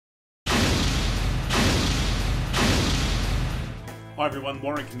Hi everyone,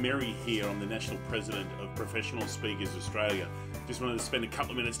 Warwick Merry here. I'm the National President of Professional Speakers Australia. Just wanted to spend a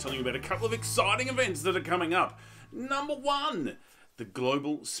couple of minutes telling you about a couple of exciting events that are coming up. Number one, the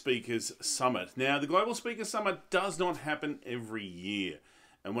Global Speakers Summit. Now, the Global Speakers Summit does not happen every year.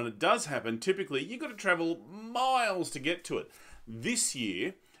 And when it does happen, typically you've got to travel miles to get to it. This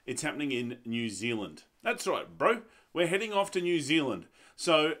year, it's happening in New Zealand. That's right, bro. We're heading off to New Zealand.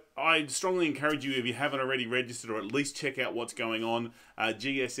 So I'd strongly encourage you, if you haven't already registered, or at least check out what's going on.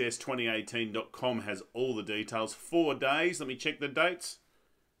 GSS2018.com has all the details. 4 days. Let me check the dates.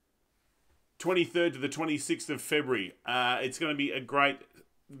 23rd to the 26th of February. It's going to be a great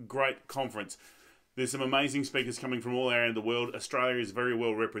conference. There's some amazing speakers coming from all around the world. Australia is very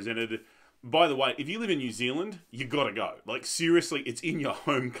well represented. By the way, if you live in New Zealand, you got to go. Like, seriously, it's in your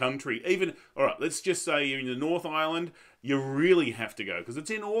home country. Even, all right, let's just say you're in the North Island, you really have to go because it's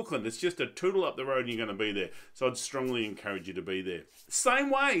in Auckland. It's just a tootle up the road and you're going to be there. So I'd strongly encourage you to be there.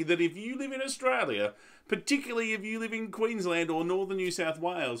 Same way that if you live in Australia, particularly if you live in Queensland or Northern New South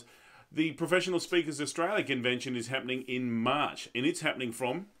Wales, the Professional Speakers Australia Convention is happening in March. And it's happening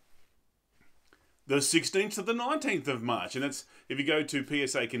from the 16th to the 19th of March. And that's, if you go to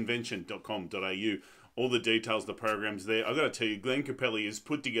psaconvention.com.au, all the details, the programs there. I've got to tell you, Glenn Capelli has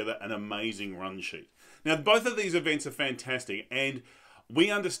put together an amazing run sheet. Now, both of these events are fantastic, and we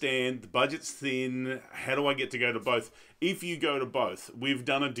understand the budget's thin. How do I get to go to both? If you go to both, we've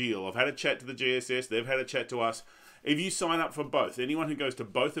done a deal. I've had a chat to the GSS. They've had a chat to us. If you sign up for both, anyone who goes to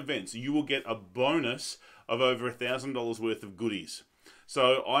both events, you will get a bonus of over $1,000 worth of goodies.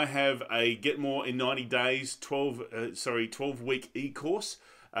 So I have a Get More in 90 Days 12-week e-course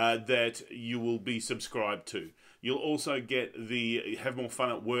that you will be subscribed to. You'll also get the Have More Fun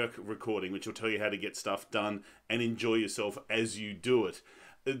at Work recording, which will tell you how to get stuff done and enjoy yourself as you do it.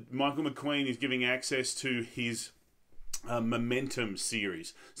 Michael McQueen is giving access to his Momentum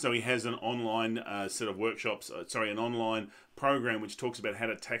series. So he has an online set of workshops, an online program which talks about how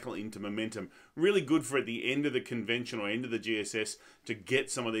to tackle into momentum. Really good for at the end of the convention or end of the GSS to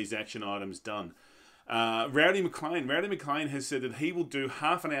get some of these action items done. Rowdy McLean has said that he will do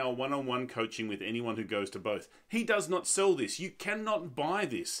half an hour one-on-one coaching with anyone who goes to both. He does not sell this. You cannot buy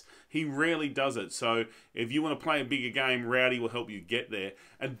this. He rarely does it. So if you want to play a bigger game, Rowdy will help you get there.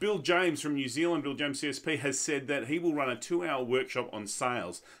 And Bill James from New Zealand, Bill James CSP, has said that he will run a 2-hour workshop on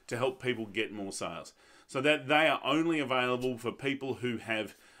sales to help people get more sales. So that they are only available for people who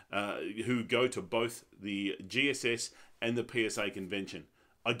have who go to both the GSS and the PSA convention.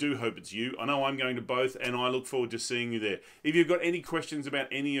 I do hope it's you. I know I'm going to both, and I look forward to seeing you there. If you've got any questions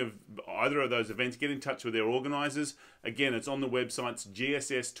about either of those events, get in touch with their organisers. Again, it's on the websites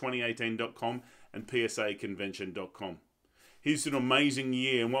gss2018.com and psaconvention.com. Here's an amazing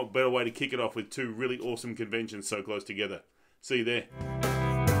year, and what better way to kick it off with two really awesome conventions so close together. See you there.